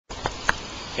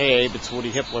Hey Abe, it's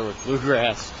Woody Hippler with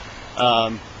Bluegrass.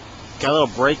 Got a little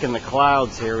break in the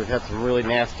clouds here. We've had some really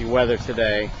nasty weather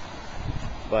today,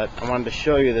 but I wanted to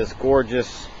show you this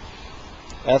gorgeous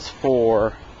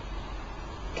S4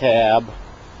 cab,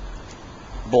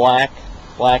 black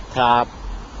top,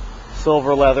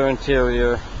 silver leather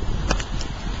interior.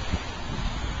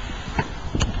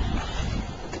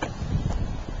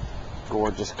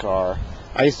 Gorgeous car.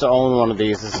 I used to own one of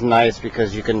these. It's nice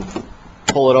because you can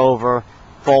pull it over,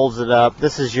 folds it up.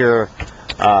 This is your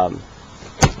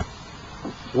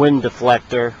wind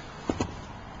deflector.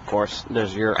 Of course,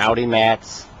 there's your Audi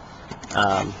mats.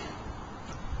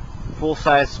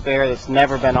 Full-size spare that's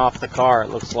never been off the car. It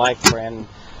looks like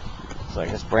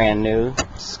it's brand new.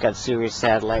 It's got Sirius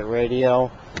satellite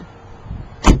radio.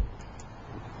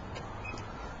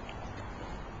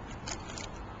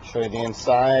 Show you the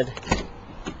inside.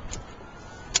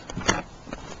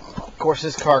 Of course,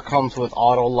 this car comes with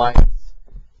auto lights,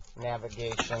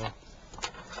 navigation,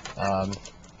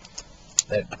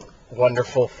 that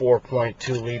wonderful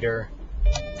 4.2 liter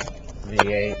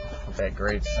V8 with that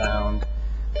great sound,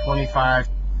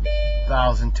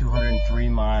 25,203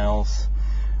 miles,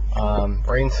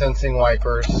 rain sensing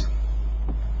wipers,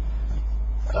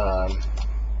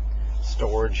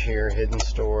 storage here, hidden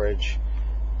storage,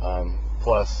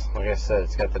 plus, like I said,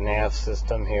 it's got the nav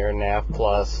system here, nav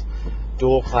plus,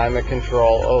 dual climate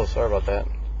control. Oh, sorry about that.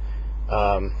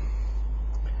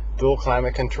 Dual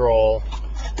climate control,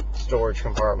 storage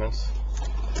compartments,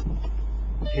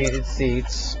 heated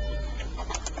seats,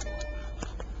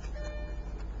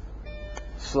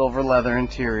 silver leather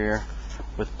interior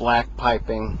with black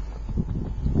piping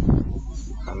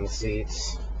on the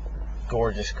seats.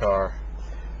 Gorgeous car.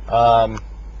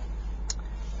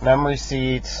 Memory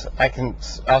seats.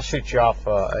 I'll shoot you off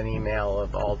an email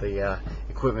of all the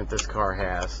equipment this car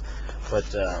has.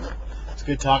 But it's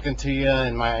good talking to you.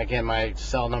 And my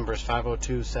cell number is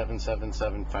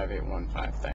 502-777-5815. Thanks.